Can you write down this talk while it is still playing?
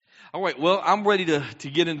All right, well, I'm ready to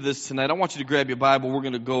get into this tonight. I want you to grab your Bible. We're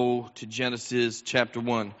going to go to Genesis chapter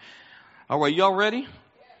 1. All right, y'all ready?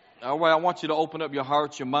 All right, I want you to open up your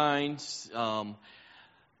hearts, your minds. Matter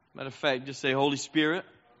of fact, just say, Holy Spirit,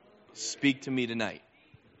 speak to me tonight.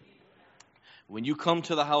 When you come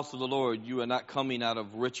to the house of the Lord, you are not coming out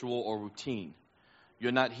of ritual or routine.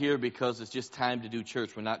 You're not here because it's just time to do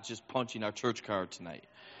church. We're not just punching our church card tonight.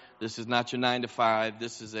 This is not your 9 to 5.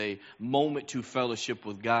 This is a moment to fellowship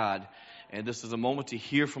with God. And this is a moment to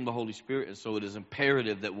hear from the Holy Spirit. And so it is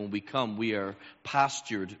imperative that when we come, we are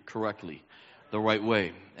postured correctly, the right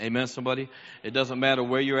way. Amen, somebody? It doesn't matter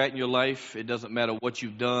where you're at in your life. It doesn't matter what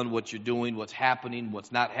you've done, what you're doing, what's happening,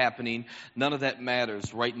 what's not happening. None of that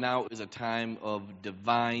matters. Right now is a time of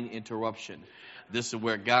divine interruption. This is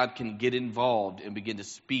where God can get involved and begin to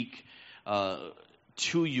speak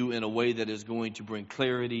to you in a way that is going to bring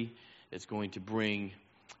clarity, it's going to bring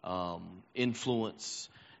influence,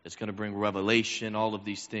 it's going to bring revelation, all of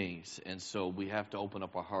these things. And so we have to open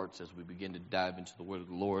up our hearts as we begin to dive into the Word of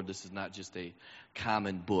the Lord. This is not just a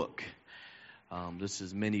common book. This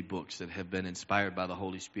is many books that have been inspired by the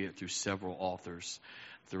Holy Spirit through several authors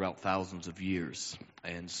throughout thousands of years.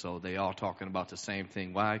 And so they all talking about the same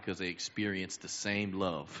thing. Why? Because they experienced the same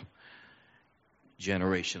love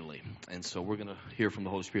generationally. And so we're going to hear from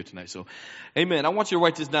the Holy Spirit tonight. So, amen. I want you to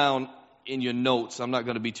write this down in your notes. I'm not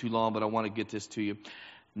going to be too long, but I want to get this to you.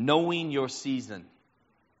 Knowing your season.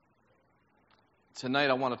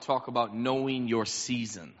 Tonight I want to talk about knowing your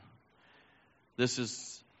season. This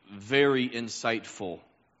is very insightful.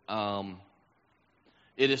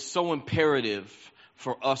 It is so imperative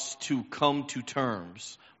for us to come to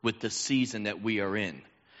terms with the season that we are in.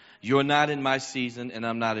 You're not in my season, and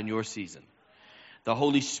I'm not in your season. The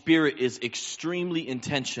Holy Spirit is extremely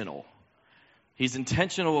intentional. He's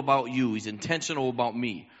intentional about you. He's intentional about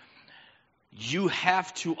me. You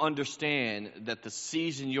have to understand that the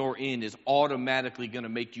season you're in is automatically going to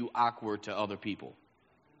make you awkward to other people.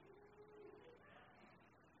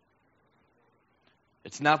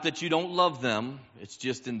 It's not that you don't love them. It's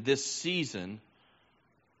just in this season,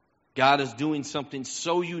 God is doing something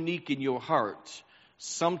so unique in your heart.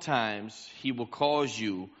 Sometimes He will cause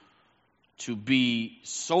you to be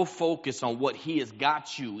so focused on what He has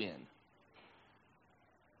got you in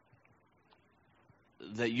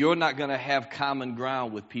that you're not going to have common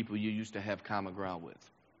ground with people you used to have common ground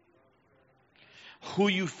with. Who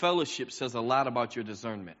you fellowship says a lot about your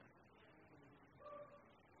discernment.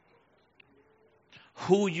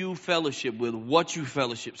 Who you fellowship with, what you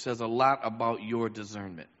fellowship says a lot about your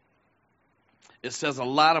discernment. It says a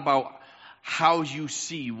lot about how you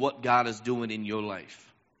see what God is doing in your life.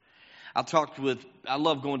 I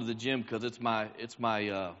love going to the gym because it's my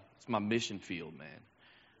mission field, man.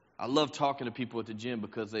 I love talking to people at the gym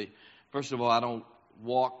because first of all, I don't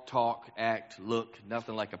walk, talk, act, look,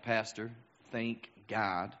 nothing like a pastor. Thank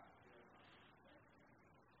God.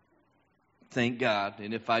 Thank God.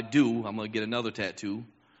 And if I do, I'm going to get another tattoo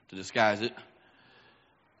to disguise it.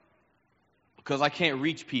 Because I can't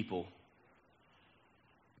reach people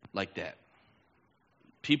like that.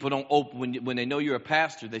 People don't open, when they know you're a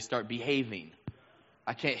pastor, they start behaving.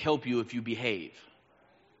 I can't help you if you behave.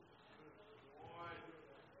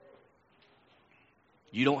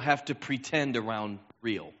 You don't have to pretend around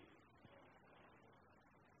real.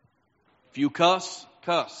 If you cuss,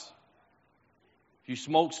 cuss. If you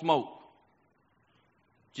smoke, smoke.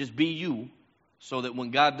 Just be you so that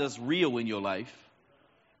when God does real in your life,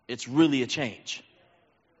 it's really a change.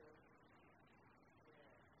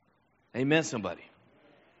 Amen, somebody.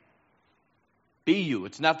 Be you.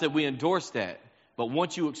 It's not that we endorse that, but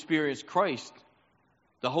once you experience Christ,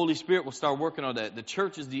 the Holy Spirit will start working on that. The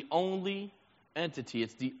church is the only entity,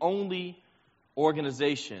 it's the only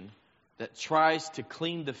organization that tries to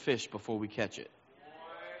clean the fish before we catch it.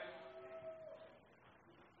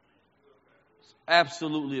 It's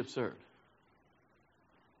absolutely absurd.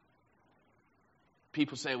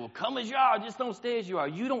 People say, well, come as you are, just don't stay as you are.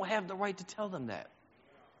 You don't have the right to tell them that.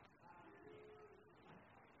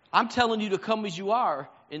 I'm telling you to come as you are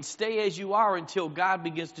and stay as you are until God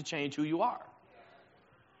begins to change who you are.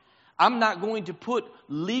 I'm not going to put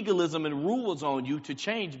legalism and rules on you to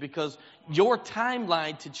change because your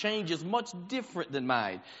timeline to change is much different than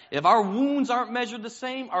mine. If our wounds aren't measured the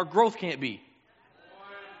same, our growth can't be.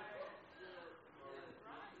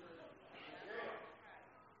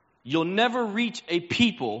 You'll never reach a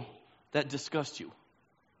people that disgust you.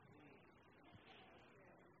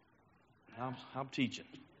 I'm teaching.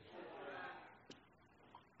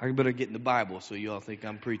 I better get in the Bible so you all think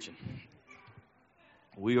I'm preaching.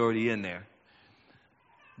 We already in there.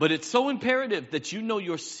 But it's so imperative that you know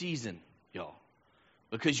your season, y'all.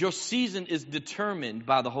 Because your season is determined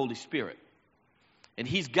by the Holy Spirit. And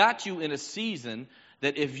He's got you in a season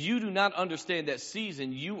that if you do not understand that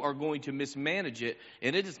season, you are going to mismanage it,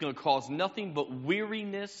 and it is going to cause nothing but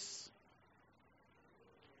weariness,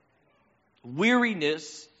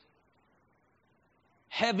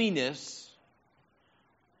 heaviness.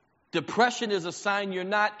 Depression is a sign you're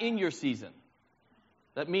not in your season.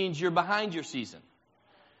 That means you're behind your season.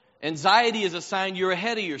 Anxiety is a sign you're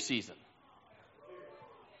ahead of your season.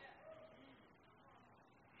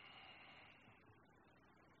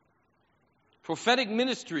 Prophetic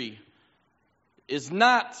ministry is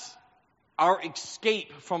not our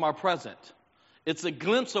escape from our present. It's a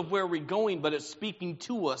glimpse of where we're going, but it's speaking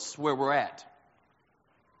to us where we're at.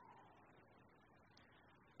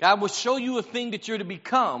 God will show you a thing that you're to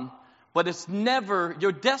become, but it's never,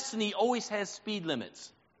 your destiny always has speed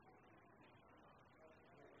limits.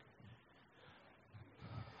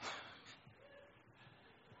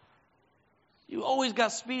 You always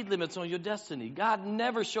got speed limits on your destiny. God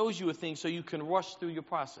never shows you a thing so you can rush through your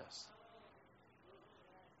process.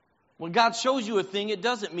 When God shows you a thing, it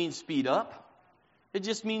doesn't mean speed up. It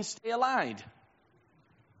just means stay aligned.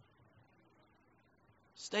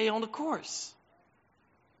 Stay on the course.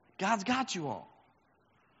 God's got you on.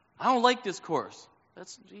 I don't like this course.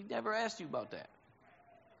 He never asked you about that.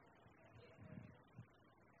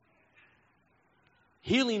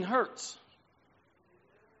 Healing hurts.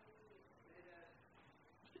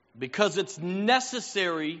 Because it's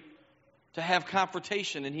necessary to have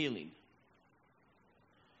confrontation and healing.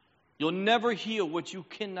 You'll never heal what you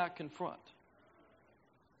cannot confront.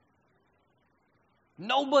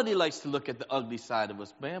 Nobody likes to look at the ugly side of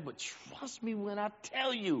us, man, but trust me when I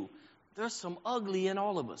tell you, there's some ugly in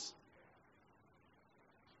all of us.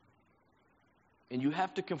 And you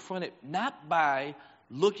have to confront it not by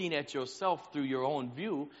looking at yourself through your own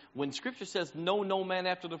view. When Scripture says, know no man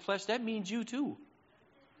after the flesh, that means you too.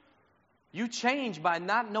 You change by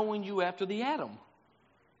not knowing you after the Adam,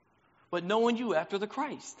 but knowing you after the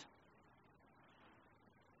Christ.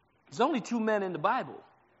 There's only two men in the Bible.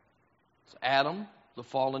 It's Adam, the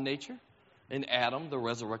fallen nature, and Adam, the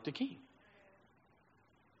resurrected king.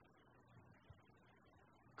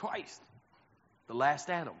 Christ, the last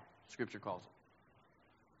Adam, Scripture calls him.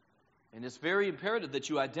 And it's very imperative that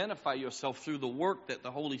you identify yourself through the work that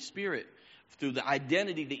the Holy Spirit, through the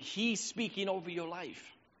identity that He's speaking over your life.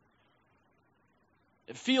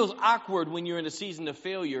 It feels awkward when you're in a season of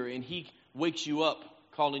failure and He wakes you up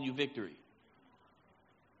calling you victory.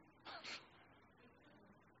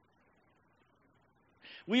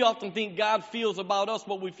 We often think God feels about us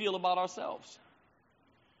what we feel about ourselves.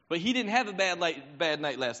 But He didn't have a bad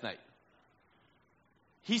night last night.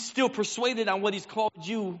 He's still persuaded on what He's called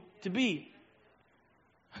you to be.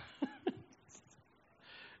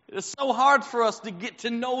 It's so hard for us to get to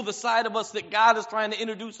know the side of us that God is trying to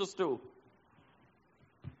introduce us to.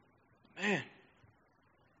 Man.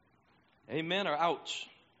 Amen or ouch?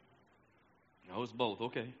 No, it's both.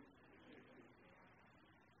 Okay.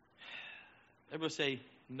 Everybody say,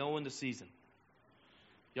 knowing the season.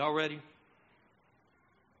 Y'all ready?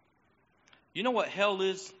 You know what hell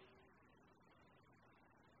is?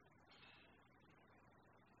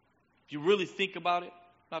 If you really think about it,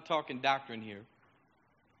 I'm not talking doctrine here.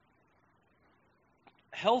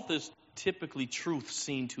 Health is typically truth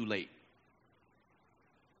seen too late.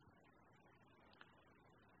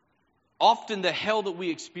 Often the hell that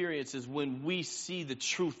we experience is when we see the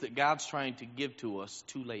truth that God's trying to give to us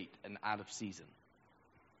too late and out of season.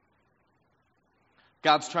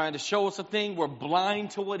 God's trying to show us a thing. We're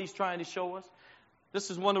blind to what He's trying to show us.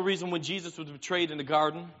 This is one of the reasons when Jesus was betrayed in the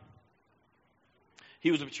garden.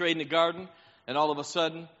 He was betrayed in the garden, and all of a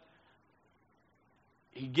sudden,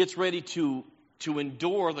 He gets ready to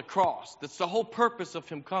endure the cross. That's the whole purpose of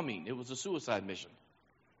Him coming. It was a suicide mission.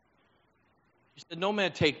 He said, no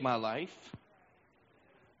man take my life.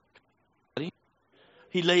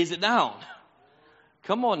 He lays it down.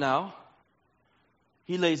 Come on now.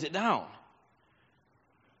 He lays it down.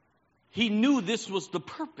 He knew this was the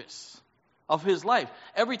purpose of His life.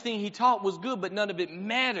 Everything He taught was good, but none of it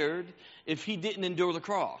mattered if He didn't endure the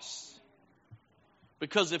cross.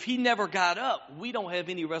 Because if He never got up, we don't have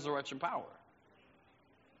any resurrection power.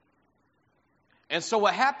 And so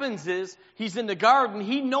what happens is, He's in the garden.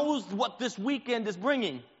 He knows what this weekend is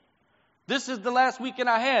bringing. This is the last weekend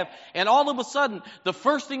I have. And all of a sudden, the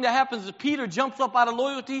first thing that happens is Peter jumps up out of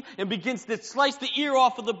loyalty and begins to slice the ear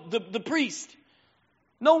off of the priest.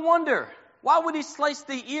 No wonder. Why would he slice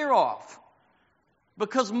the ear off?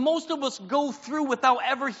 Because most of us go through without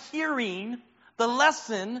ever hearing the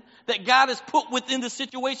lesson that God has put within the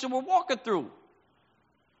situation we're walking through.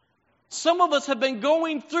 Some of us have been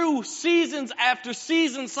going through seasons after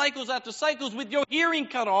seasons, cycles after cycles with your hearing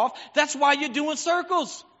cut off. That's why you're doing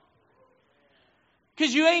circles.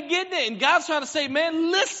 Because you ain't getting it. And God's trying to say,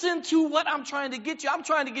 man, listen to what I'm trying to get you. I'm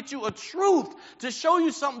trying to get you a truth to show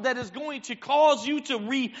you something that is going to cause you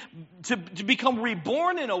to become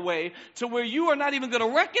reborn in a way to where you are not even going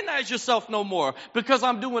to recognize yourself no more because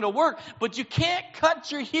I'm doing the work. But you can't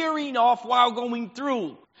cut your hearing off while going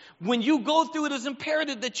through. When you go through, it is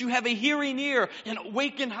imperative that you have a hearing ear, an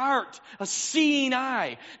awakened heart, a seeing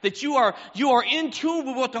eye, that you are in tune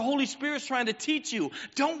with what the Holy Spirit is trying to teach you.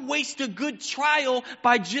 Don't waste a good trial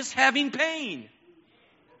by just having pain.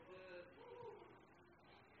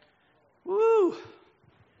 Woo.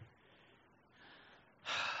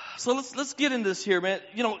 So let's get into this here, man.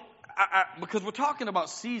 You know, because we're talking about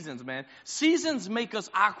seasons, man. Seasons make us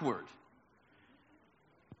awkward.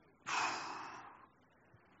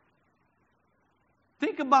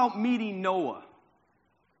 Think about meeting Noah.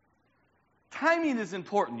 Timing is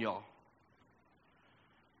important, y'all.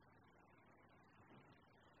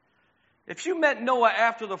 If you met Noah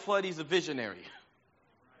after the flood, he's a visionary.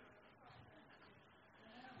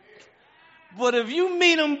 But if you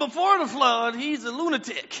meet him before the flood, he's a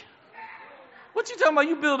lunatic. What you talking about?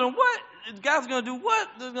 You building what? God's going to do what?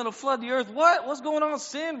 They're going to flood the earth. What? What's going on?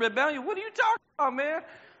 Sin, rebellion. What are you talking about, man?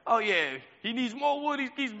 Oh, yeah, he needs more wood. He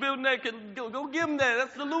keeps building that. Go give him that.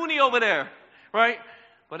 That's the loony over there, right?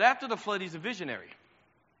 But after the flood, he's a visionary.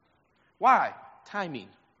 Why? Timing.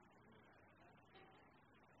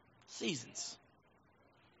 Seasons.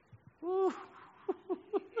 Woo.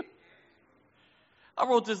 I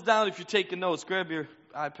wrote this down. If you're taking notes, grab your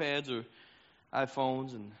iPads or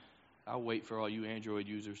iPhones, and I'll wait for all you Android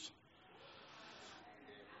users.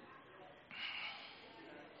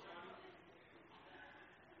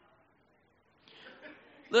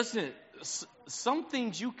 Listen, some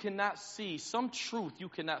things you cannot see, some truth you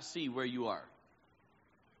cannot see where you are.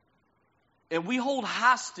 And we hold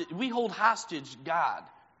hostage God.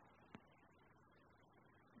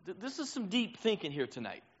 This is some deep thinking here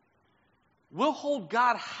tonight. We'll hold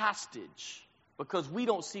God hostage because we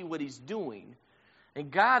don't see what he's doing.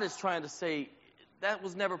 And God is trying to say, that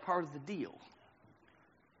was never part of the deal.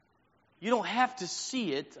 You don't have to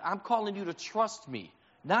see it. I'm calling you to trust me,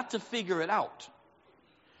 not to figure it out.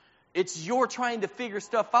 It's your trying to figure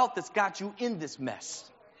stuff out that's got you in this mess.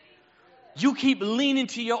 You keep leaning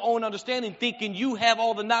to your own understanding, thinking you have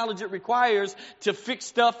all the knowledge it requires to fix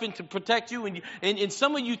stuff and to protect you. And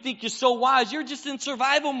some of you think you're so wise, you're just in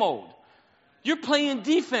survival mode. You're playing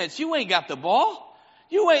defense. You ain't got the ball.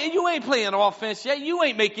 You ain't playing offense yet. You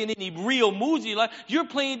ain't making any real moves in your life. You're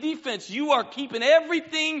playing defense. You are keeping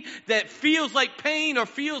everything that feels like pain or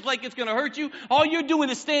feels like it's going to hurt you. All you're doing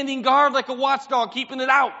is standing guard like a watchdog, keeping it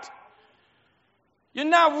out. You're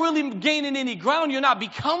not really gaining any ground. You're not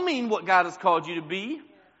becoming what God has called you to be.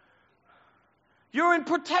 You're in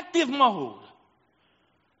protective mode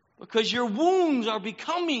because your wounds are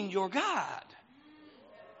becoming your God.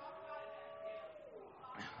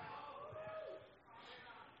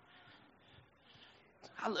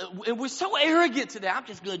 And we're so arrogant today. I'm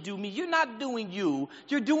just going to do me. You're not doing you.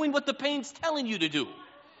 You're doing what the pain's telling you to do.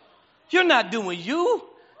 You're not doing you.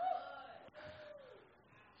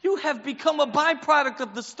 You have become a byproduct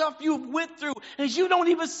of the stuff you've went through, and you don't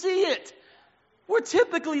even see it. We're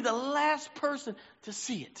typically the last person to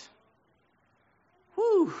see it.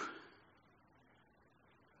 Whew.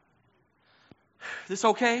 This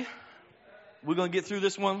okay? We're going to get through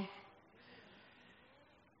this one.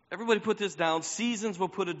 Everybody put this down. Seasons will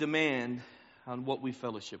put a demand on what we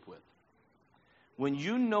fellowship with. When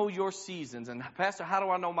you know your seasons, and Pastor, how do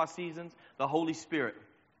I know my seasons? The Holy Spirit.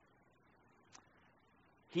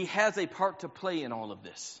 He has a part to play in all of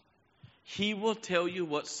this. He will tell you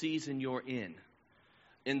what season you're in.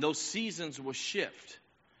 And those seasons will shift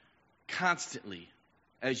constantly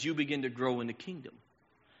as you begin to grow in the kingdom.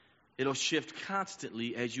 It'll shift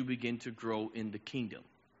constantly as you begin to grow in the kingdom.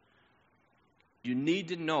 You need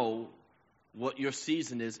to know what your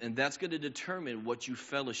season is, and that's going to determine what you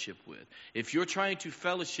fellowship with. If you're trying to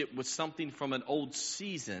fellowship with something from an old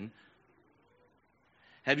season,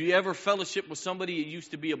 have you ever fellowshiped with somebody that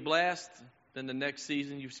used to be a blast, then the next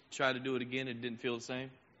season you try to do it again and it didn't feel the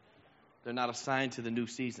same? They're not assigned to the new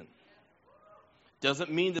season.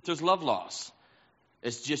 Doesn't mean that there's love loss.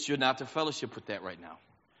 It's just you're not to fellowship with that right now.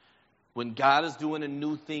 When God is doing a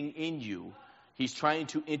new thing in you, he's trying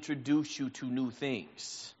to introduce you to new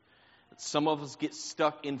things. Some of us get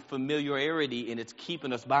stuck in familiarity and it's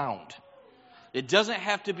keeping us bound. It doesn't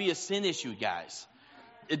have to be a sin issue, guys.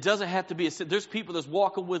 It doesn't have to be a sin. There's people that's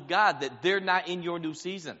walking with God that they're not in your new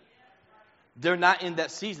season. they're not in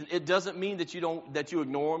that season. It doesn't mean that you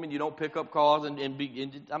ignore them and you don't pick up calls and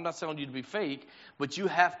I'm not telling you to be fake, but you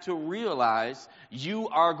have to realize you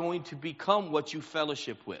are going to become what you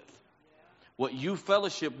fellowship with. What you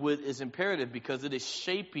fellowship with is imperative because it is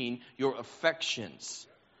shaping your affections,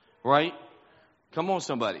 right? Come on,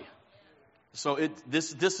 somebody. So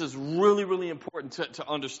this is really, really important to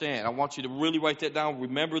understand. I want you to really write that down.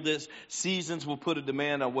 Remember this. Seasons will put a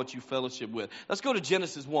demand on what you fellowship with. Let's go to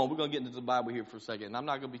Genesis 1. We're going to get into the Bible here for a second. And I'm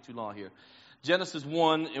not going to be too long here. Genesis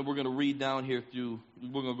 1, and we're going to read down here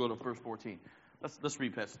we're going to go to verse 14. Let's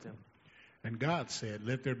read, Pastor Tim. And God said,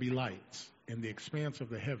 let there be lights in the expanse of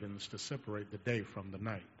the heavens to separate the day from the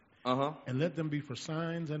night. And let them be for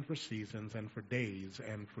signs and for seasons and for days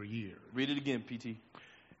and for years. Read it again, PT.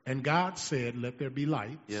 And God said, let there be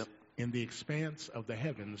lights in the expanse of the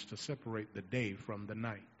heavens to separate the day from the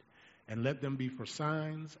night. And let them be for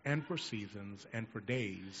signs and for seasons and for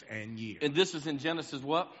days and years. And this is in Genesis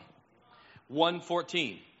what?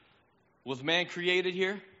 1:14. Was man created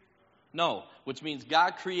here? No. Which means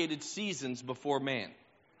God created seasons before man.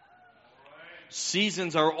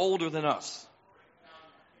 Seasons are older than us.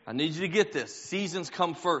 I need you to get this. Seasons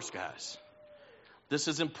come first, guys. This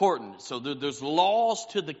is important. So there's laws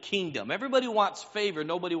to the kingdom. Everybody wants favor.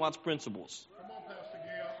 Nobody wants principles. Come on, Pastor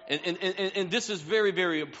Gayle. And this is very,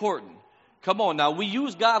 very important. Come on now. We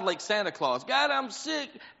use God like Santa Claus. God, I'm sick.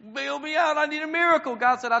 Bail me out. I need a miracle.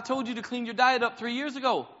 God said, I told you to clean your diet up 3 years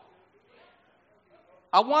ago.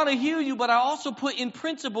 I want to heal you, but I also put in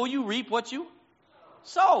principle you reap what you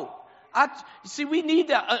sow. We need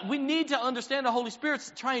to understand the Holy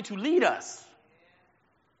Spirit's trying to lead us.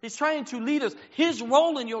 He's trying to lead us. His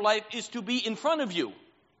role in your life is to be in front of you.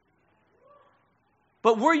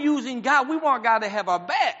 But we're using God. We want God to have our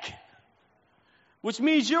back, which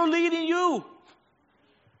means you're leading you.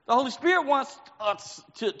 The Holy Spirit wants us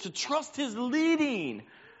to trust His leading.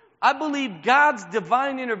 I believe God's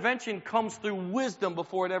divine intervention comes through wisdom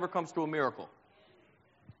before it ever comes to a miracle.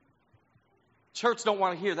 Church don't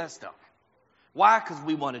want to hear that stuff. Why? Because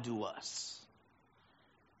we want to do us.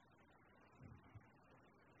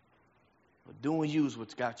 But doing you is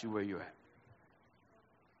what's got you where you're at.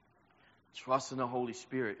 Trusting the Holy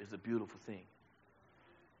Spirit is a beautiful thing.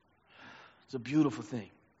 It's a beautiful thing.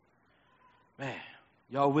 Man,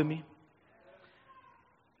 y'all with me?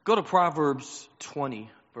 Go to Proverbs 20,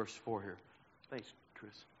 verse 4 here. Thanks,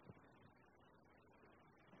 Chris.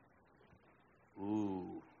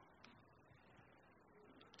 Ooh.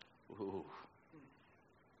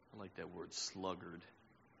 I like that word, sluggard.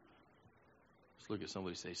 Let's look at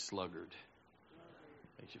somebody say sluggard.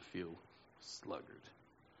 Makes you feel sluggard.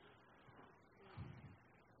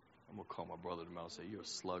 I'm going to call my brother tomorrow and say, you're a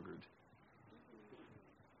sluggard.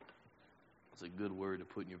 That's a good word to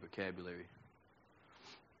put in your vocabulary.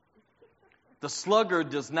 The sluggard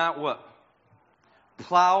does not what?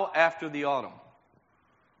 Plow after the autumn.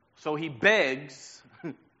 So he begs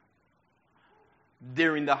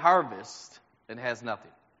during the harvest and has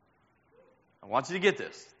nothing. I want you to get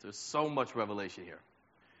this. There's so much revelation here.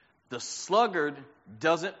 The sluggard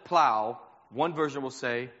doesn't plow, one version will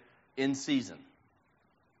say, in season.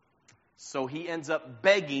 So he ends up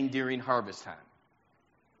begging during harvest time.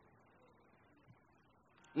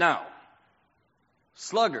 Now,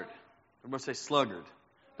 sluggard. Everybody say sluggard.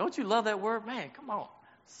 Don't you love that word? Man, come on.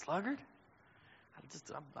 Sluggard?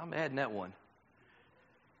 I'm adding that one.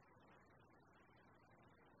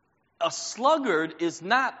 A sluggard is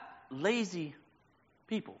not lazy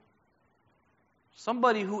people.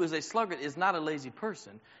 Somebody who is a sluggard is not a lazy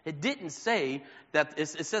person. It didn't say that, it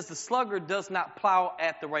says the sluggard does not plow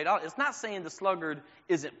at the right hour. It's not saying the sluggard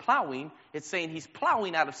isn't plowing. It's saying he's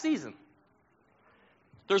plowing out of season.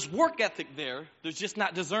 There's work ethic there. There's just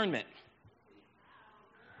not discernment.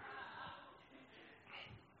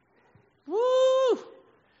 Woo!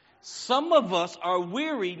 Some of us are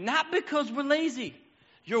weary not because we're lazy.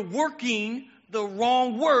 You're working the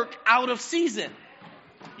wrong work out of season.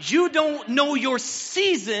 You don't know your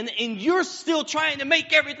season and you're still trying to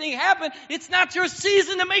make everything happen. It's not your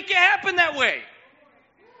season to make it happen that way.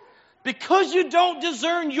 Because you don't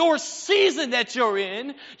discern your season that you're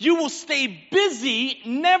in, you will stay busy,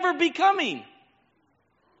 never becoming.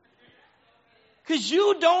 Because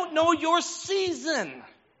you don't know your season.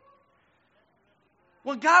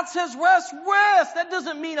 When God says rest, rest. That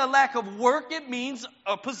doesn't mean a lack of work. It means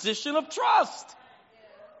a position of trust.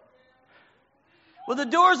 Well, the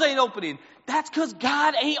doors ain't opening. That's because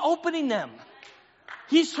God ain't opening them.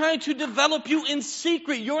 He's trying to develop you in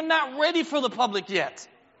secret. You're not ready for the public yet.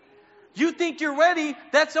 You think you're ready,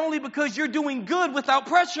 that's only because you're doing good without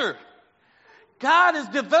pressure. God is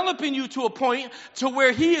developing you to a point to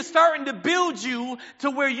where He is starting to build you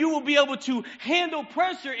to where you will be able to handle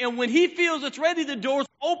pressure. And when He feels it's ready, the door's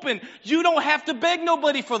open. You don't have to beg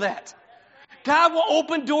nobody for that. God will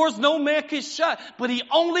open doors no man can shut, but He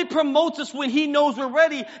only promotes us when He knows we're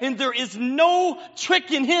ready, and there is no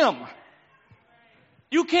trick in Him.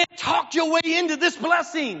 You can't talk your way into this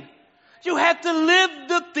blessing. You have to live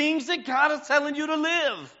the things that God is telling you to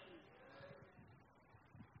live.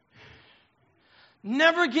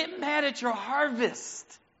 Never get mad at your harvest.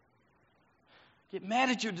 Get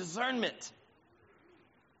mad at your discernment.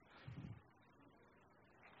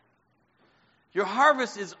 Your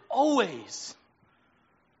harvest is always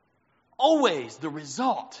the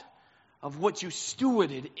result of what you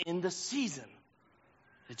stewarded in the season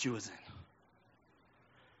that you was in.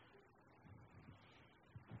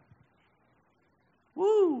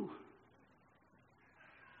 Woo!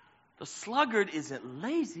 The sluggard isn't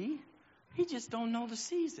lazy. He just don't know the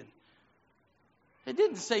season. It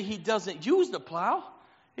didn't say he doesn't use the plow.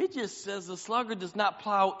 It just says the sluggard does not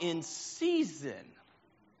plow in season.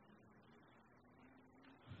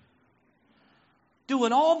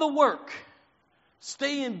 Doing all the work,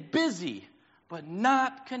 staying busy, but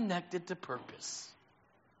not connected to purpose.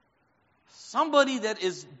 Somebody that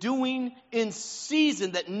is doing in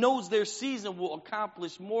season, that knows their season, will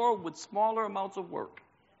accomplish more with smaller amounts of work.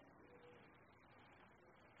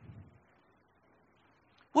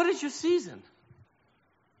 What is your season?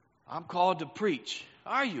 I'm called to preach.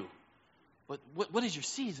 Are you? But what is your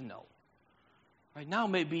season, though? Right now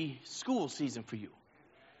may be school season for you.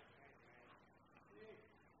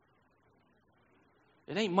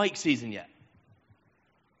 It ain't Mike season yet.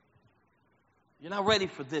 You're not ready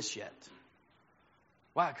for this yet.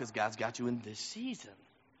 Why? Because God's got you in this season.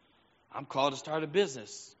 I'm called to start a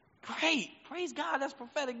business. Great. Praise God. That's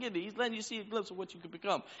prophetic giving. He's letting you see a glimpse of what you could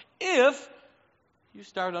become. If you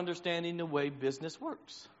start understanding the way business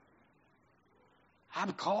works.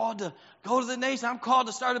 I'm called to go to the nation. I'm called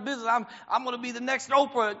to start a business. I'm going to be the next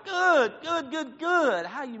Oprah. Good.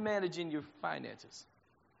 How are you managing your finances?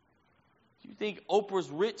 You think Oprah's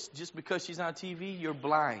rich just because she's on TV? You're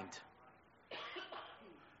blind.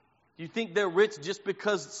 You think they're rich just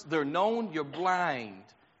because they're known? You're blind.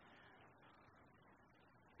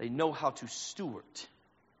 They know how to steward.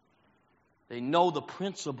 They know the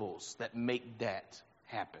principles that make that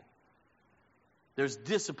happen. There's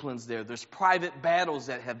disciplines there. There's private battles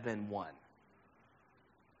that have been won.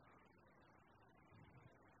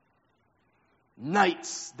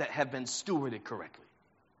 Nights that have been stewarded correctly.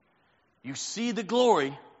 You see the glory,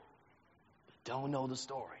 but don't know the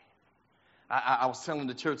story. I was telling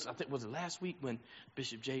the church, I think, was it last week when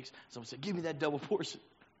Bishop Jakes, someone said, give me that double portion.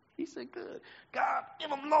 He said, good. God, give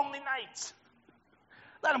them lonely nights.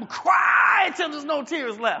 Let them cry until there's no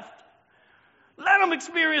tears left. Let them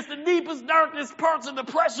experience the deepest, darkest parts of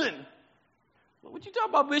depression. What you talking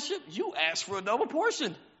about, Bishop? You asked for a double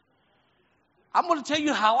portion. I'm going to tell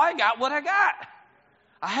you how I got what I got.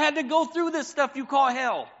 I had to go through this stuff you call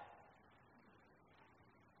hell.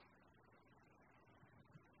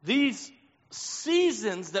 These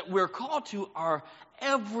seasons that we're called to are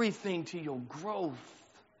everything to your growth.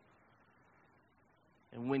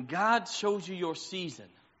 And when God shows you your season,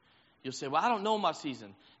 you'll say, well, I don't know my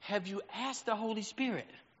season. Have you asked the Holy Spirit?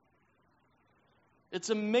 It's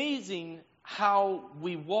amazing how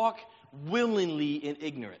we walk willingly in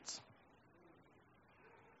ignorance.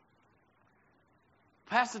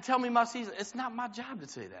 Pastor, tell me my season. It's not my job to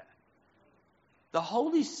say that. The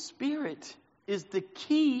Holy Spirit is the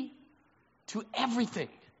key to everything.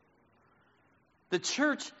 The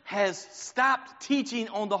church has stopped teaching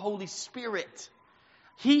on the Holy Spirit.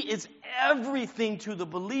 He is everything to the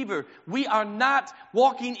believer. We are not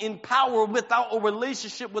walking in power without a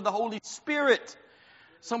relationship with the Holy Spirit.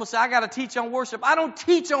 Someone say, I got to teach on worship. I don't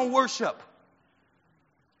teach on worship.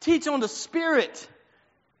 Teach on the Spirit.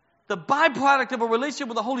 The byproduct of a relationship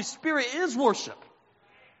with the Holy Spirit is worship.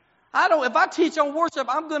 If I teach on worship,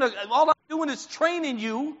 all I'm doing is training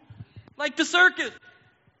you like the circus.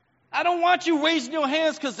 I don't want you raising your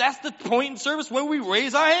hands because that's the point in service where we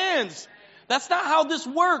raise our hands. That's not how this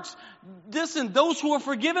works. Listen, those who are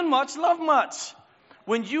forgiven much love much.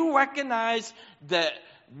 When you recognize that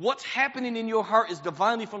what's happening in your heart is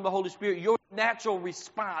divinely from the Holy Spirit, your natural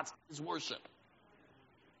response is worship.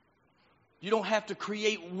 You don't have to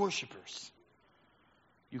create worshipers.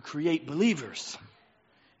 You create believers.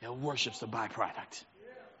 And worship's the byproduct.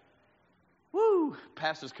 Woo!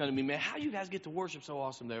 Pastors come to me, man, how you guys get to worship so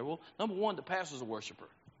awesome there? Well, number one, the pastor's a worshiper.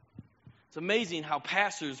 It's amazing how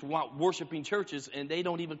pastors want worshiping churches and they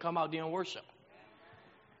don't even come out during worship.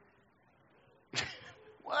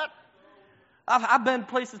 What? I've been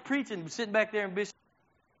places preaching, sitting back there and Bishop,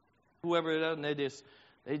 whoever it is, and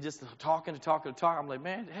they just talking. I'm like,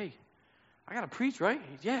 man, hey, I got to preach, right?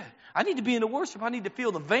 Yeah. I need to be in the worship. I need to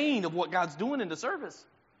feel the vein of what God's doing in the service.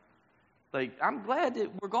 Like, I'm glad that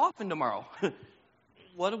we're golfing tomorrow.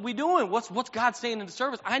 What are we doing? What's God saying in the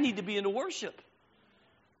service? I need to be in the worship.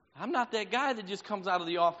 I'm not that guy that just comes out of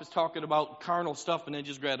the office talking about carnal stuff and then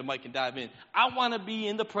just grab the mic and dive in. I want to be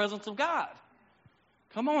in the presence of God.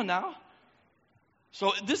 Come on now.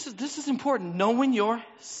 So this is important, knowing your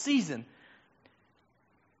season.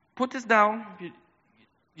 Put this down.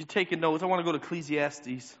 You're taking notes. I want to go to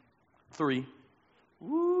Ecclesiastes 3.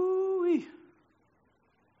 Woo-wee.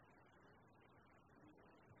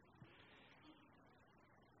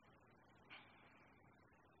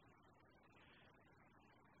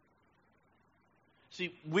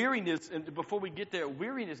 See, weariness, and before we get there,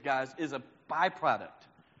 weariness, guys, is a byproduct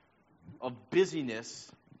of busyness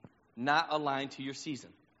not aligned to your season.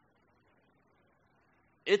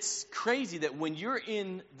 It's crazy that when you're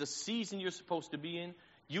in the season you're supposed to be in,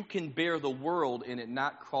 you can bear the world and it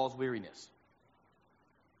not cause weariness.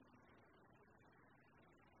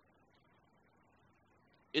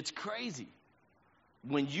 It's crazy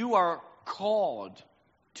when you are called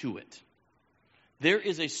to it. There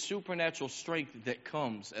is a supernatural strength that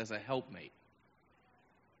comes as a helpmate.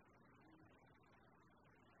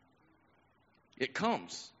 It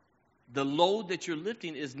comes. The load that you're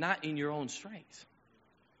lifting is not in your own strength.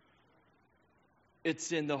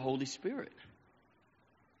 It's in the Holy Spirit.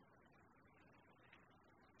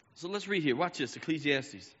 So let's read here. Watch this,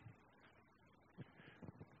 Ecclesiastes.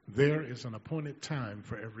 There is an appointed time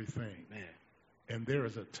for everything. Man. And there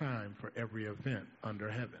is a time for every event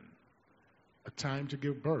under heaven. A time to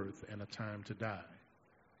give birth and a time to die.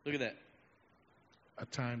 Look at that. A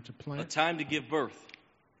time to plant. A time to give birth.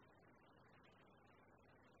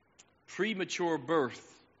 Premature birth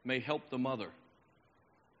may help the mother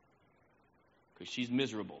because she's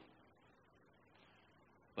miserable,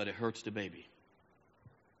 but it hurts the baby.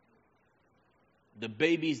 The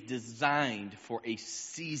baby's designed for a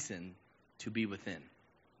season to be within.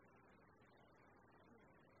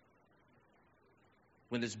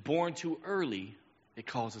 When it's born too early, it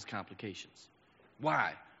causes complications.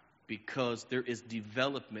 Why? Because there is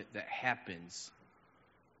development that happens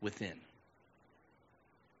within.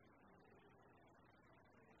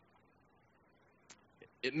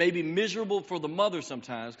 It may be miserable for the mother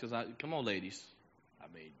sometimes, because come on, ladies. I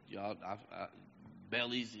mean, y'all,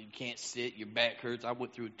 bellies, you can't sit, your back hurts. I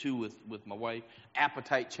went through it too with my wife.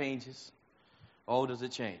 Appetite changes. Oh, does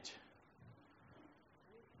it change?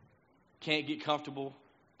 Can't get comfortable.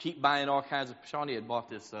 Keep buying all kinds of. Shawnee had bought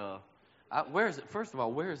this. Where is it? First of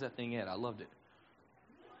all, where is that thing at? I loved it.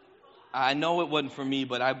 I know it wasn't for me,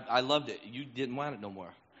 but I loved it. You didn't want it no more.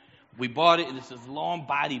 We bought it, and it's this long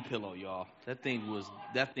body pillow, y'all. That thing was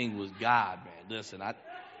God, man. Listen,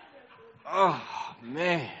 oh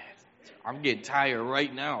man, I'm getting tired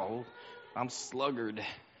right now. I'm sluggard.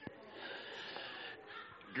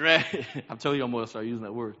 I'm telling you, I'm gonna start using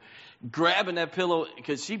that word. Grabbing that pillow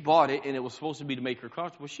because she bought it, and it was supposed to be to make her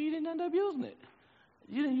comfortable. She didn't end up using it.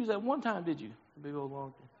 You didn't use that one time, did you? Big old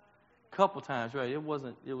long thing. Couple times, right? It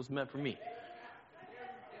wasn't. It was meant for me.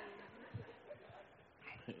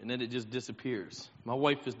 And then it just disappears. My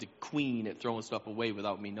wife is the queen at throwing stuff away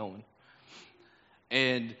without me knowing.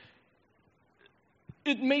 And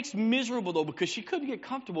it makes miserable, though, because she couldn't get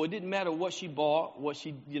comfortable. It didn't matter what she bought,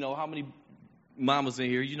 how many mamas in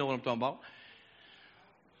here, you know what I'm talking about.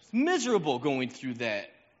 It's miserable going through that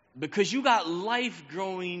because you got life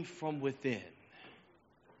growing from within.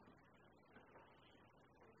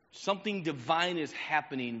 Something divine is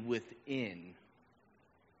happening within.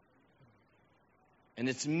 And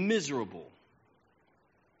it's miserable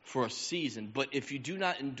for a season. But if you do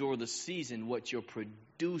not endure the season, what you're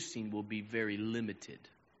producing will be very limited.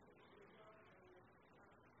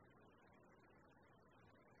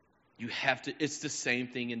 You have to, it's the same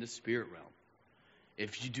thing in the spirit realm.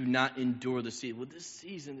 If you do not endure the season, well, this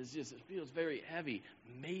season is just, it feels very heavy.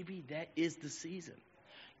 Maybe that is the season.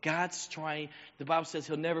 God's trying, the Bible says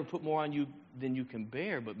he'll never put more on you than you can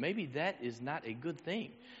bear, but maybe that is not a good thing.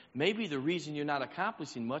 Maybe the reason you're not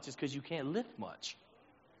accomplishing much is because you can't lift much.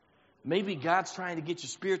 Maybe God's trying to get your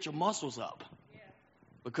spiritual muscles up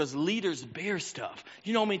because leaders bear stuff.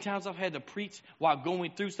 You know how many times I've had to preach while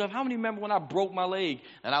going through stuff? How many remember when I broke my leg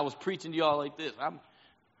and I was preaching to y'all like this?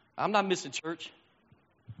 I'm not missing church.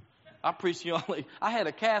 I preached to y'all like, I had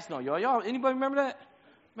a cast on y'all. Y'all, anybody remember that?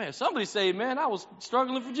 Man, somebody say, man, I was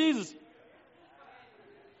struggling for Jesus.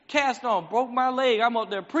 Cast on, broke my leg. I'm out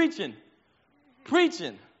there preaching.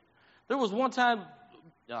 There was one time,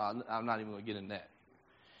 I'm not even going to get in that.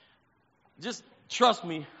 Just trust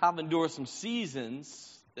me, I've endured some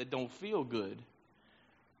seasons that don't feel good.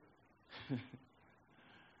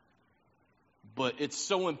 But it's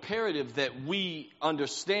so imperative that we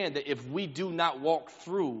understand that if we do not walk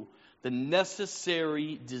through the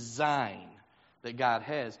necessary design that God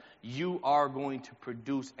has, you are going to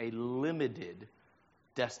produce a limited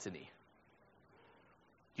destiny.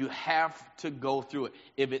 You have to go through it.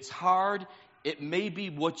 If it's hard, it may be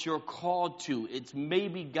what you're called to. It's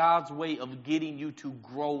maybe God's way of getting you to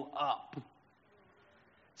grow up.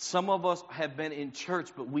 Some of us have been in church,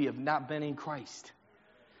 but we have not been in Christ.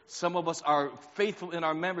 Some of us are faithful in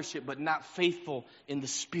our membership, but not faithful in the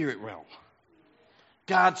spirit realm.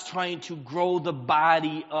 God's trying to grow the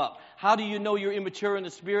body up. How do you know you're immature in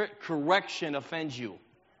the spirit? Correction offends you.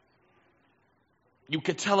 You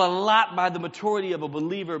can tell a lot by the maturity of a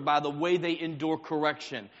believer by the way they endure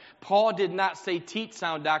correction. Paul did not say teach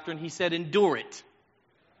sound doctrine, he said endure it.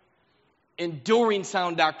 Enduring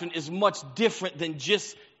sound doctrine is much different than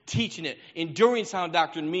just teaching it. Enduring sound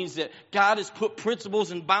doctrine means that God has put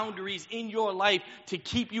principles and boundaries in your life to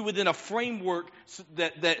keep you within a framework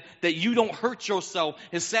that you don't hurt yourself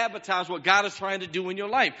and sabotage what God is trying to do in your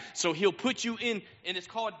life. So he'll put you in, and it's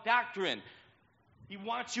called doctrine. He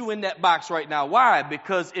wants you in that box right now. Why?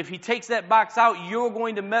 Because if he takes that box out, you're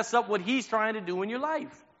going to mess up what he's trying to do in your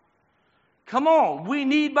life. Come on, we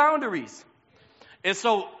need boundaries. And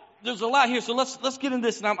so there's a lot here. So let's get in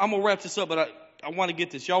this, and I'm going to wrap this up, but I want to get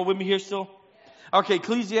this. Y'all with me here still? Okay,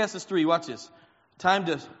 Ecclesiastes 3. Watch this. A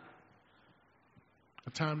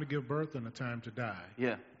time to give birth and a time to die.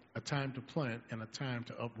 Yeah. A time to plant and a time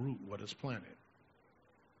to uproot what is planted.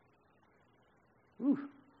 Ooh.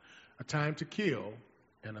 A time to kill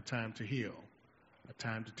and a time to heal. A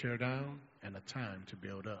time to tear down and a time to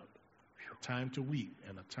build up. A time to weep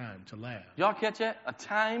and a time to laugh. Y'all catch that? A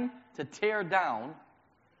time to tear down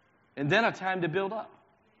and then a time to build up.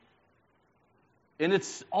 And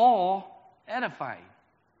it's all edifying.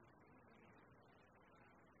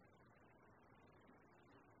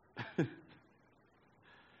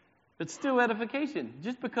 It's still edification.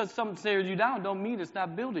 Just because something tears you down don't mean it's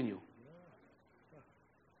not building you.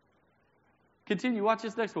 Continue. Watch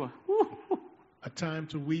this next one. A time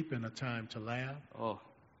to weep and a time to laugh. Oh.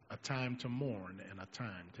 A time to mourn and a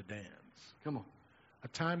time to dance. Come on. A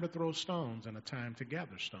time to throw stones and a time to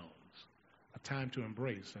gather stones. A time to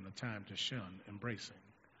embrace and a time to shun embracing.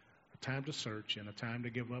 A time to search and a time to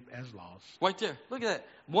give up as lost. Right there. Look at that.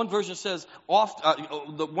 One version says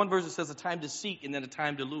one version says a time to seek and then a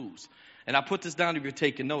time to lose. And I put this down if you're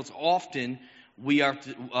taking notes. Often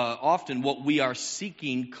what we are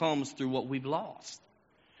seeking comes through what we've lost.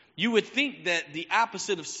 You would think that the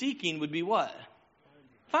opposite of seeking would be what?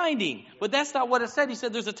 Finding. But that's not what it said. He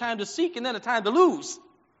said there's a time to seek and then a time to lose.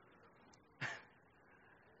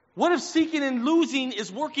 What if seeking and losing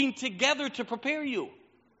is working together to prepare you?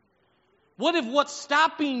 What if what's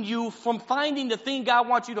stopping you from finding the thing God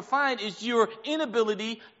wants you to find is your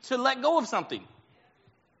inability to let go of something?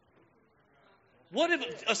 What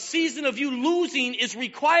if a season of you losing is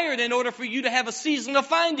required in order for you to have a season of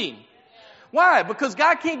finding? Why? Because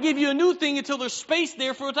God can't give you a new thing until there's space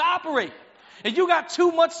there for it to operate. And you got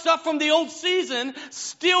too much stuff from the old season,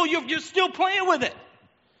 still you're still playing with it.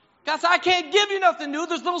 God said, I can't give you nothing new.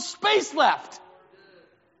 There's no space left.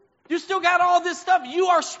 You still got all this stuff. You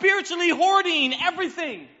are spiritually hoarding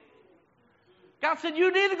everything. God said,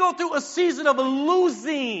 you need to go through a season of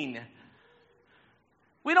losing.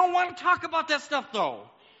 We don't want to talk about that stuff, though.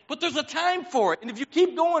 But there's a time for it. And if you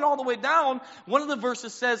keep going all the way down, one of the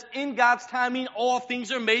verses says, in God's timing, all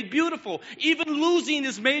things are made beautiful. Even losing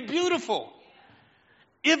is made beautiful.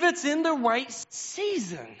 If it's in the right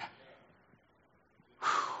season.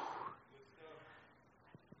 Whew.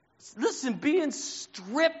 Listen, being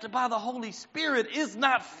stripped by the Holy Spirit is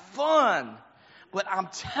not fun. But I'm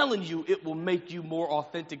telling you, it will make you more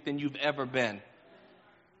authentic than you've ever been.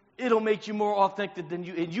 It'll make you more authentic than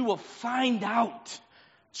you, and you will find out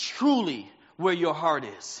truly where your heart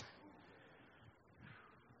is.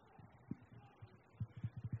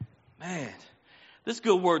 Man, this is a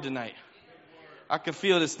good word tonight. I can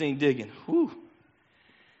feel this thing digging. Whew.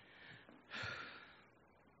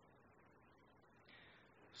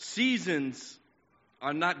 Seasons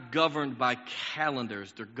are not governed by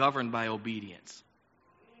calendars. They're governed by obedience.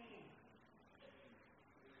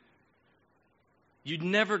 You'd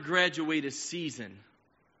never graduate a season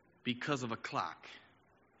because of a clock.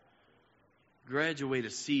 Graduate a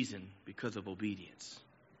season because of obedience.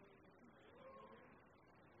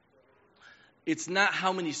 It's not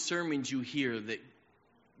how many sermons you hear that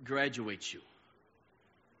graduates you.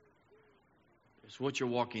 It's what you're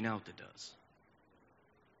walking out that does.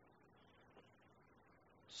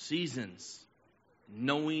 Seasons.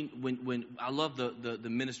 Knowing when I love the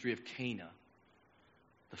ministry of Cana.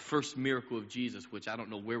 The first miracle of Jesus, which I don't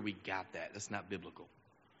know where we got that. That's not biblical.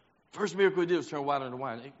 First miracle he did was turn water into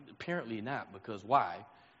wine. Apparently not, because why?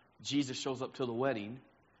 Jesus shows up to the wedding.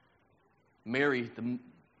 Mary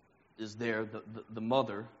is there, the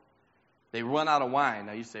mother. They run out of wine.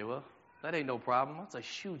 Now you say, well, that ain't no problem. That's a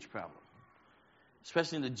huge problem.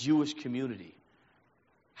 Especially in the Jewish community.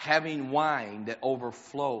 Having wine that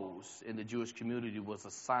overflows in the Jewish community was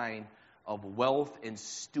a sign of wealth and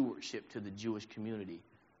stewardship to the Jewish community.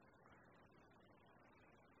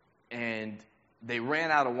 And they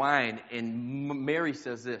ran out of wine, and Mary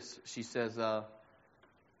says this. She says,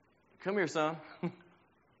 come here, son.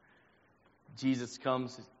 Jesus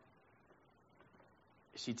comes.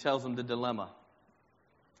 She tells him the dilemma.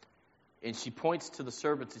 And she points to the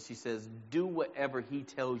servants and she says, do whatever he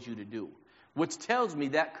tells you to do. Which tells me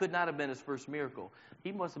that could not have been his first miracle.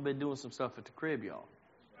 He must have been doing some stuff at the crib, y'all.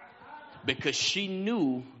 Because she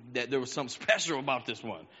knew that there was something special about this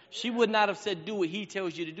one. She would not have said, do what he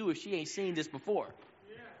tells you to do if she ain't seen this before.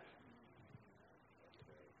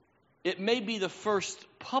 It may be the first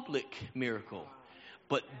public miracle,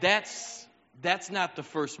 but that's not the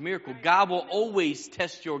first miracle. God will always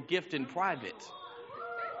test your gift in private.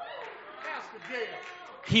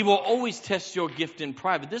 He will always test your gift in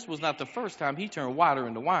private. This was not the first time he turned water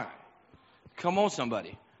into wine. Come on,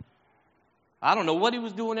 somebody. I don't know what he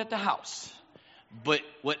was doing at the house. But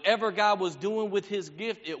whatever God was doing with his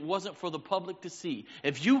gift, it wasn't for the public to see.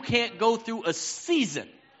 If you can't go through a season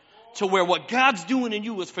to where what God's doing in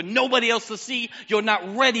you is for nobody else to see, you're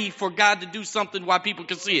not ready for God to do something while people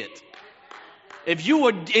can see it. If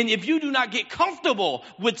you do not get comfortable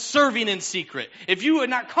with serving in secret, if you are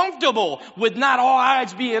not comfortable with not all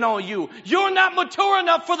eyes being on you, you're not mature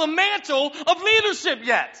enough for the mantle of leadership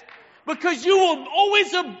yet. Because you will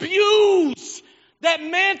always abuse that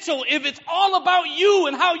mantle if it's all about you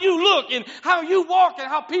and how you look and how you walk and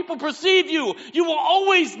how people perceive you. You will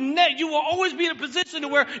always be in a position to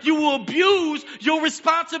where you will abuse your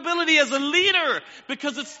responsibility as a leader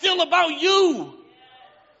because it's still about you.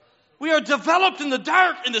 We are developed in the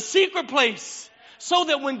dark, in the secret place, so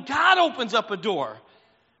that when God opens up a door,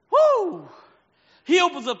 He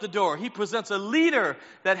opens up the door. He presents a leader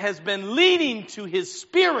that has been leading to his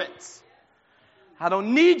spirit. I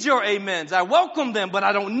don't need your amens. I welcome them, but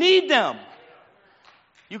I don't need them.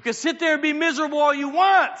 You can sit there and be miserable all you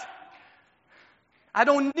want. I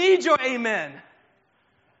don't need your amen.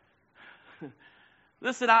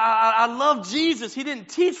 Listen, I love Jesus. He didn't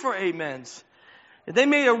teach for amens. They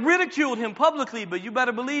may have ridiculed him publicly, but you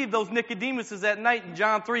better believe those Nicodemuses at night in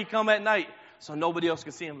John 3 come at night so nobody else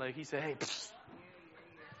can see him. Like he said,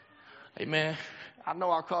 hey man, I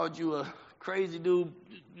know I called you a crazy dude,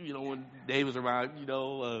 when Dave was around,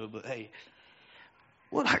 but hey,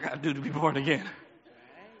 what I got to do to be born again?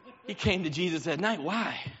 He came to Jesus at night.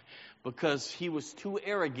 Why? Because he was too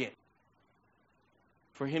arrogant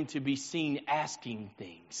for him to be seen asking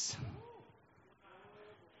things.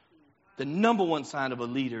 The number one sign of a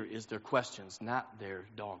leader is their questions, not their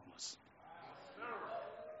dogmas.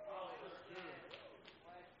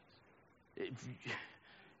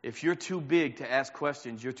 If you're too big to ask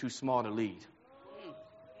questions, you're too small to lead.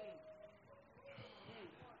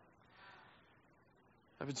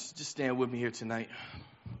 Just stand with me here tonight.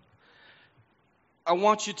 I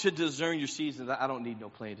want you to discern your seasons. I don't need no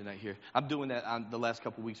playing tonight here. I'm doing that on the last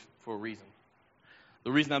couple of weeks for a reason.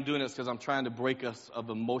 The reason I'm doing it is because I'm trying to break us of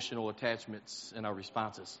emotional attachments in our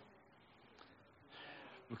responses.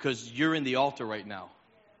 Because you're in the altar right now.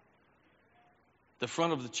 The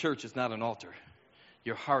front of the church is not an altar.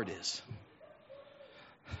 Your heart is.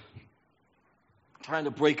 I'm trying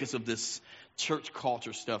to break us of this church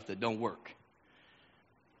culture stuff that don't work.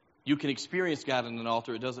 You can experience God in an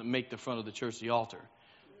altar. It doesn't make the front of the church the altar.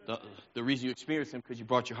 The reason you experience him because you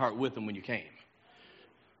brought your heart with him when you came.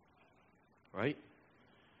 Right?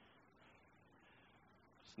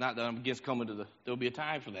 It's not that I'm against coming to there'll be a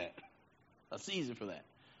time for that. A season for that.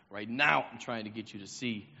 Right now, I'm trying to get you to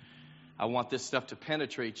see. I want this stuff to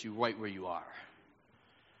penetrate you right where you are.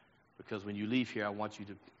 Because when you leave here, I want you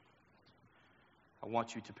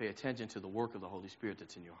to pay attention to the work of the Holy Spirit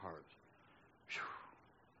that's in your heart. Whew.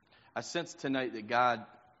 I sense tonight that God,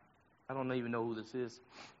 I don't even know who this is.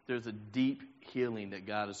 There's a deep healing that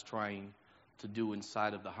God is trying to do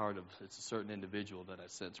inside of the heart of it's a certain individual that I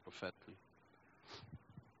sense prophetically.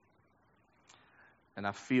 And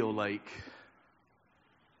I feel like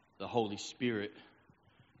the Holy Spirit,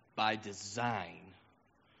 by design,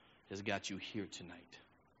 has got you here tonight.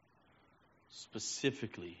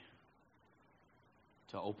 specifically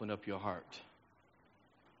to open up your heart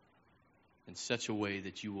in such a way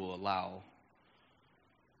that you will allow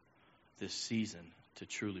this season to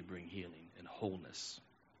truly bring healing and wholeness.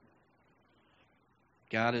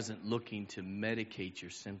 God isn't looking to medicate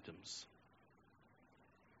your symptoms.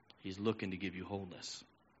 He's looking to give you wholeness.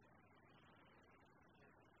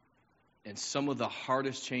 And some of the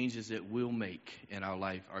hardest changes that we'll make in our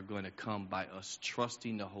life are going to come by us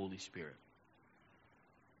trusting the Holy Spirit.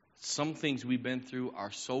 Some things we've been through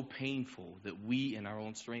are so painful that we in our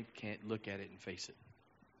own strength can't look at it and face it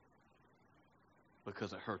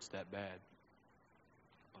because it hurts that bad.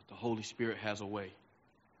 But the Holy Spirit has a way.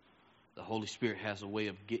 The Holy Spirit has a way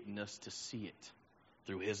of getting us to see it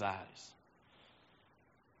through His eyes.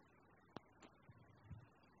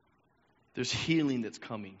 There's healing that's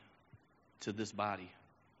coming to this body.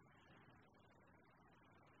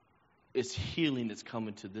 It's healing that's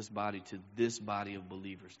coming to this body of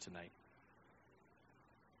believers tonight.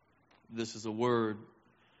 This is a word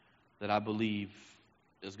that I believe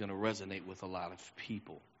is going to resonate with a lot of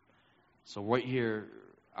people. So right here,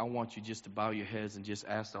 I want you just to bow your heads and just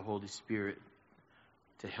ask the Holy Spirit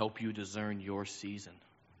to help you discern your season.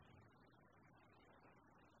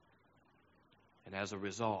 And as a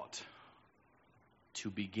result, to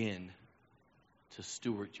begin to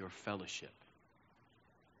steward your fellowship.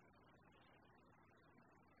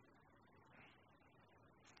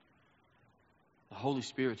 The Holy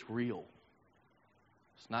Spirit's real.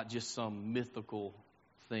 It's not just some mythical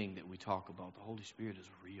thing that we talk about. The Holy Spirit is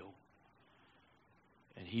real.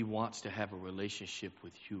 And He wants to have a relationship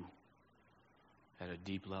with you at a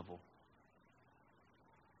deep level.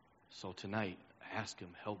 So tonight, ask Him,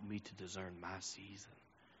 help me to discern my season.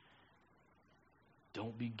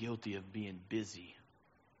 Don't be guilty of being busy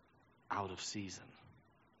out of season.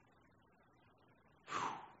 Whew.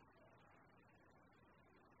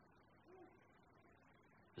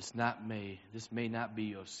 This may not be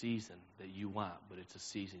your season that you want, but it's a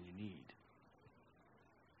season you need.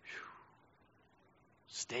 Whew.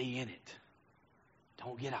 Stay in it.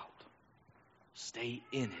 Don't get out. Stay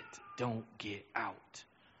in it. Don't get out.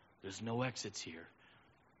 There's no exits here.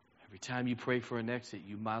 Every time you pray for an exit,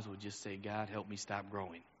 you might as well just say, God, help me stop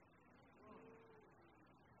growing.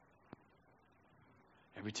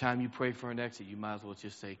 Every time you pray for an exit, you might as well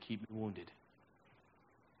just say, keep me wounded.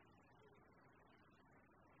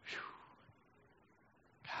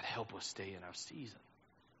 God, help us stay in our season.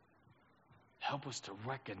 Help us to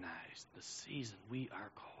recognize the season we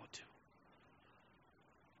are called to.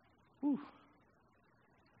 Whew.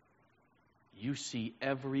 You see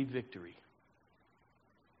every victory.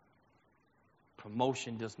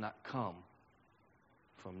 Promotion does not come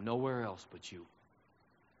from nowhere else but you.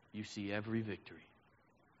 You see every victory.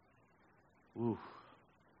 Ooh.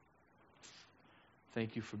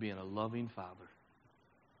 Thank you for being a loving Father.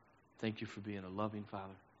 Thank you for being a loving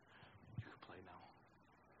Father. You can play now.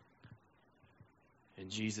 In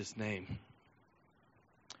Jesus' name.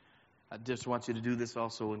 I just want you to do this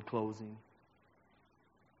also in closing.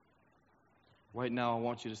 Right now, I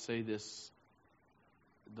want you to say this,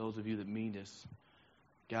 those of you that mean this.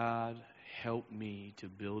 God, help me to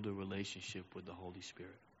build a relationship with the Holy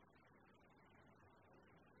Spirit.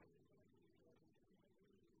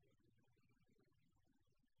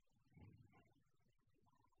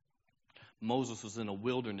 Moses was in a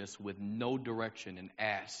wilderness with no direction and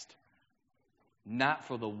asked, not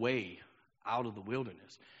for the way out of the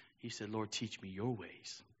wilderness. He said, Lord, teach me your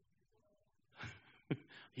ways.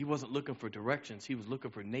 He wasn't looking for directions. He was looking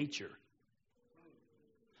for nature.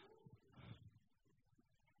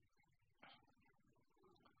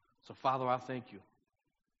 So, Father, I thank you.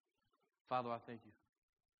 Father, I thank you.